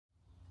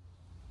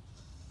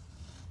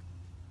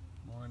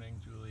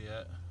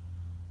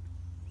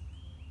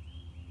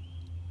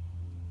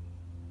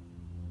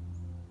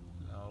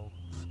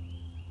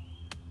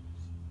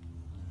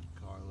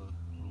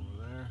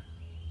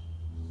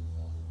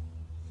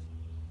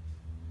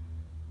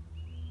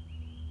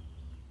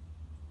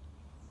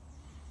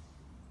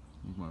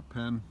my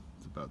pen.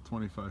 It's about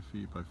 25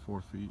 feet by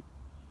 4 feet.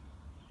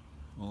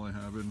 All I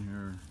have in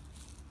here,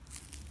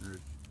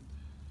 there's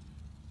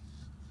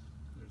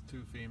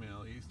 2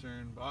 female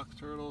eastern box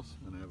turtles,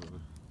 and I have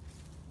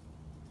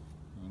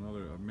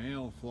a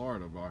male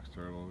Florida box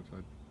turtle, which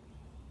I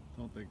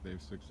don't think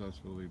they've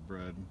successfully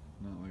bred.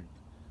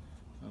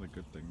 It's not a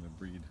good thing to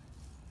breed,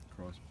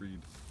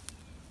 crossbreed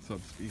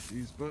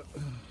subspecies, but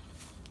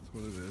that's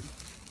what it is.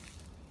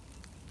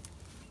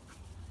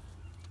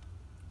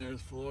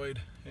 There's Floyd.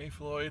 Hey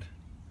Floyd.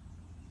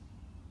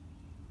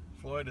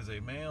 Floyd is a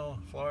male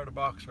Florida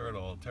box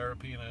turtle,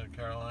 Terrapin,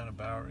 Carolina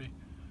Bowery.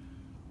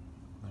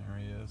 There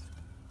he is.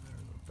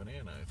 There's a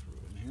banana I threw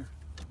in here.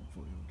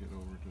 Hopefully he'll get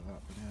over to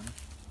that banana.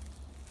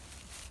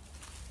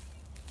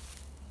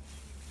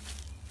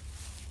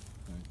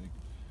 I think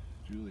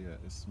Juliet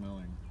is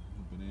smelling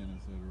the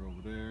bananas that are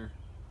over there.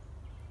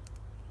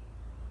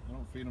 I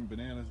don't feed them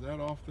bananas that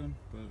often,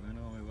 but I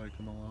know they like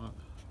them a lot.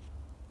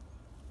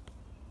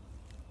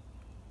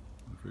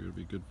 I figured it'd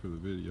be good for the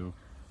video.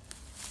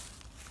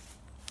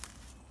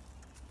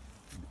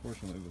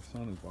 Unfortunately, the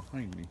sun is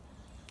behind me,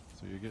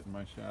 so you're getting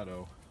my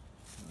shadow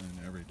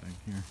and everything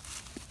here.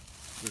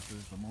 This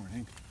is the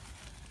morning.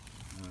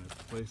 I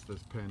placed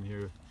this pen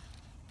here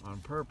on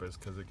purpose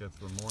because it gets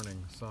the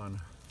morning sun.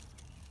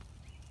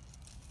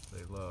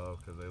 They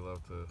love to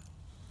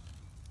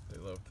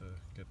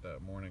get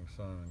that morning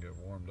sun and get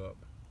warmed up.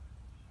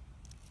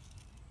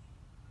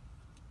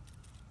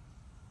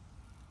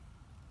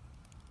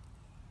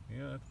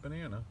 Yeah, that's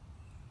banana.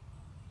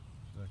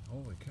 She's like,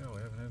 holy cow,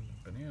 I haven't had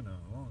banana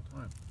in a long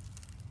time.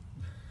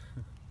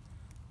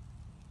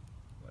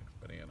 Likes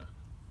banana.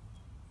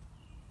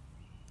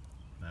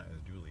 That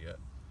is Juliet.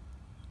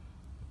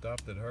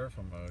 Adopted her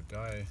from a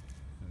guy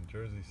in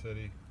Jersey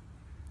City.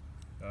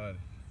 God,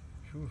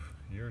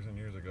 years and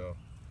years ago.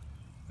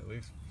 At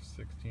least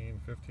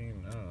 16,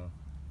 15, I don't know.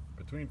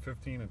 Between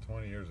 15 and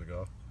 20 years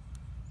ago.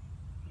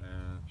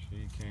 And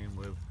she came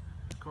with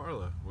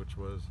Carla, which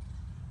was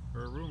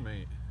her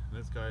roommate.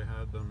 This guy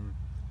had them,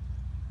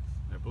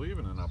 I believe,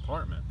 in an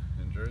apartment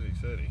in Jersey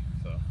City,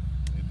 so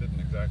he didn't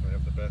exactly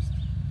have the best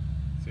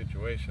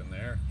situation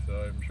there,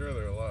 so I'm sure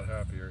they're a lot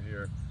happier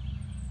here.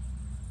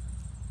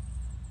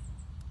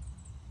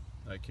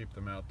 I keep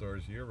them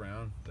outdoors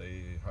year-round.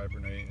 They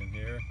hibernate in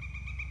here.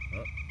 Oh,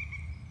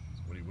 there's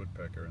a woody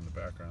woodpecker in the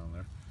background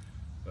there.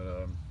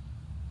 But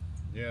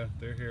yeah,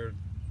 they're here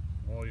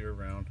all year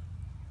round.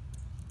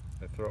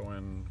 I throw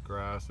in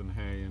grass and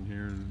hay in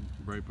here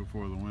right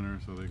before the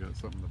winter, so they got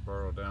something to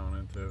burrow down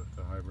into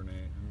to hibernate.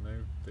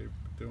 And they've been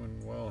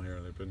doing well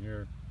here. They've been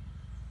here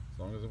as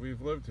long as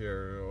we've lived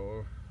here.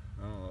 Oh,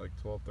 I don't know, like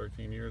 12,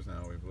 13 years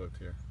now we've lived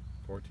here.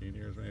 14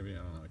 years maybe, I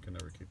don't know, I can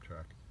never keep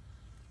track.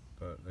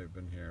 But they've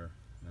been here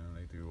and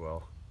they do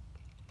well.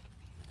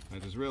 I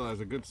just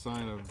realized a good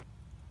sign of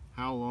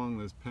how long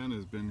this pen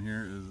has been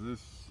here is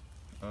this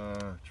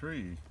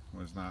tree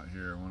was not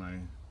here when I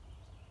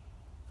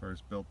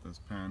first built this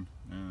pen,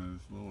 and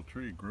this little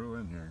tree grew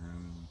in here,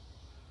 and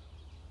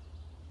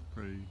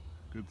pretty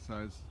good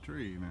sized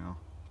tree now,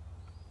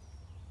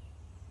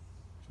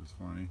 which is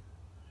funny.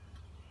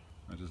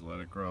 I just let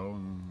it grow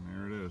and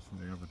there it is.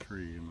 They have a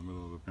tree in the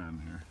middle of the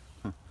pen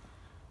here.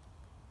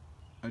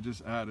 I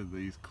just added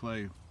these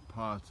clay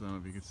pots. I don't know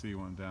if you can see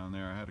one down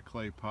there. I had a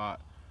clay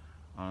pot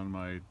on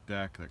my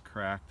deck that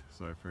cracked,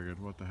 so I figured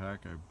what the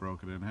heck, I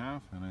broke it in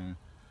half and I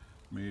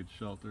made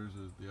shelters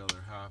as the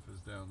other half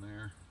is down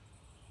there.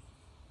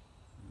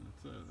 And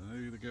that's it. And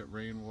they either get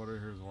rainwater.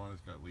 Here's one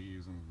that's got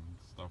leaves and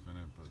stuff in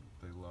it, but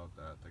they love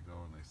that. They go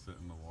and they sit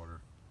in the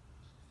water.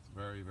 It's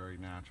very, very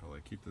natural.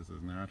 I keep this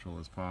as natural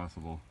as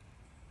possible.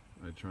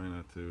 I try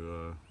not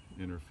to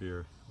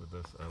interfere with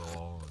this at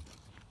all.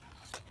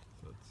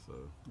 So it's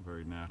a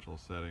very natural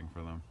setting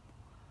for them.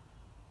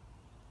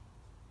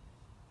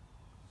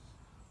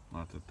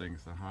 Lots of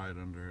things to hide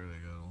under. They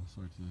got all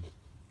sorts of,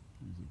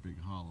 there's a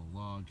big hollow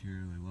log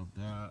here. They love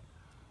that.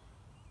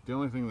 The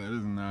only thing that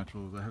isn't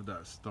natural is I have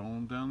that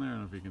stone down there. I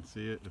don't know if you can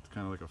see it. It's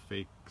kind of like a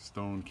fake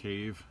stone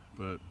cave,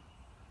 but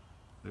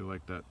they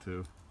like that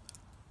too.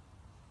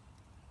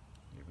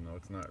 Even though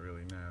it's not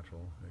really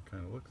natural. It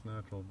kind of looks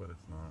natural, but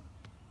it's not.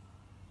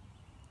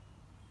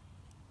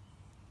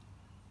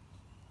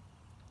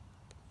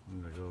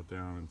 I'm gonna go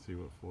down and see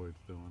what Floyd's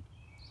doing.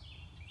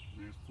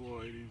 There's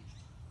Floyd.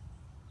 He's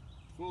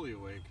fully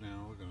awake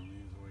now. Look at him.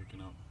 He's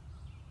waking up.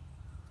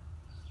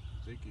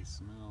 I think he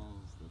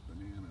smells the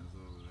bananas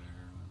over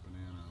there. The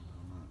banana,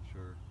 I'm not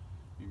sure.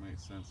 He might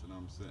sense that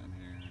I'm sitting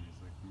here and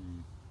he's like,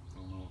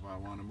 don't know if I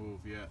want to move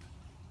yet.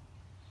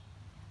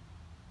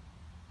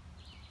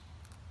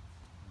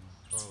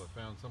 Carla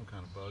found some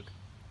kind of bug.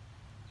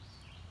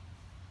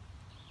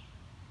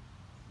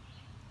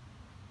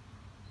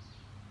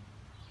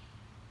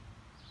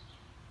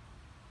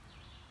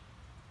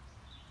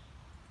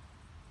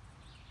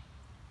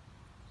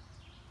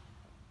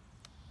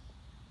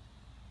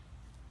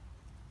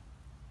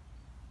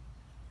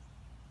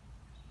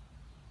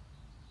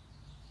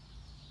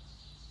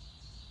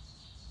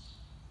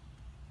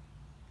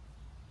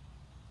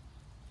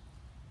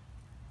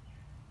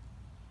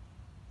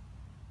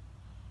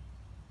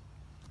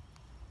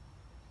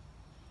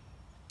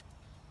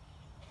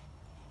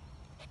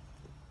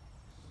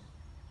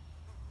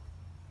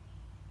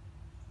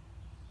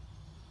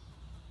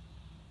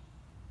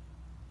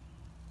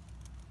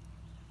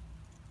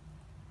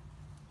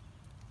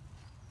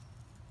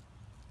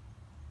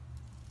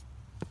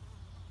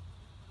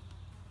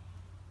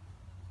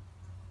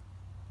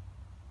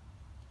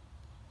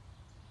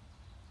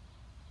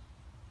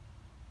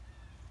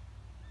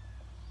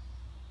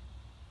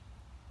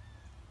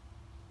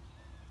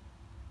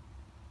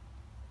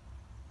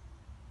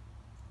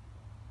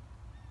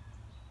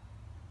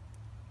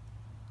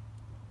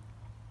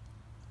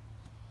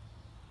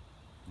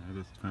 I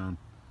just found.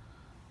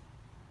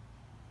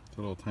 It's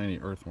a little tiny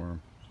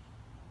earthworm.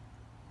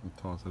 I'll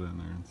toss it in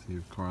there and see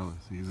if Carla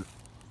sees it.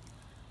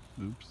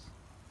 Oops.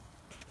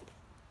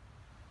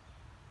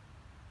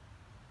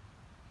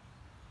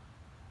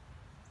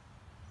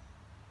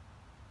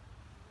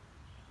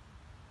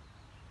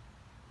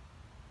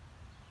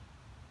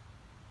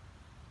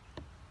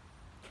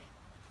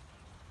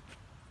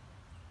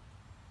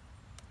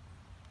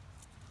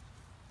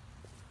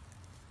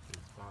 They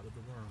spotted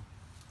the worm.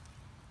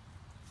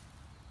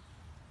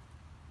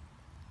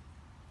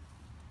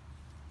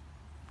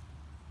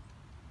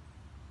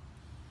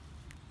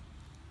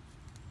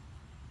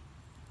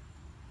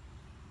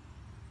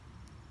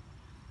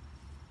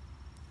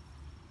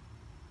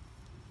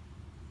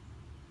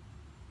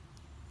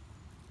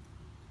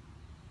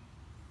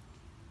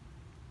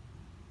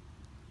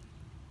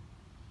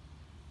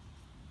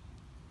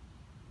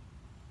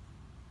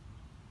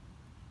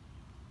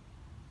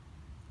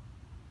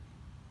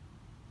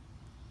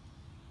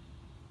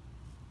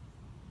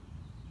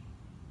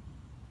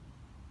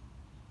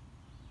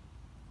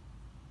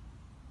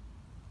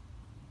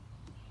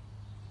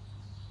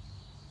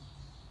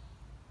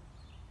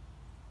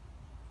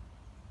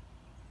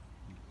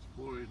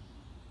 Explored.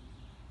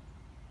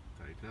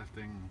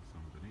 Digesting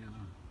some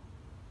banana.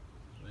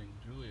 I think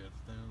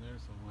Juliet's down there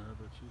somewhere,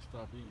 but she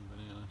stopped eating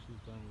banana. She's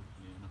done with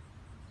banana.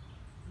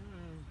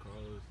 And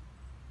Carla's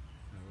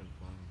having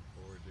fun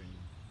foraging,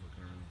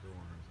 looking around for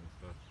worms and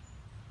stuff.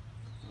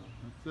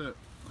 That's it.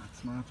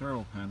 That's my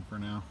turtle pen for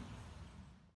now.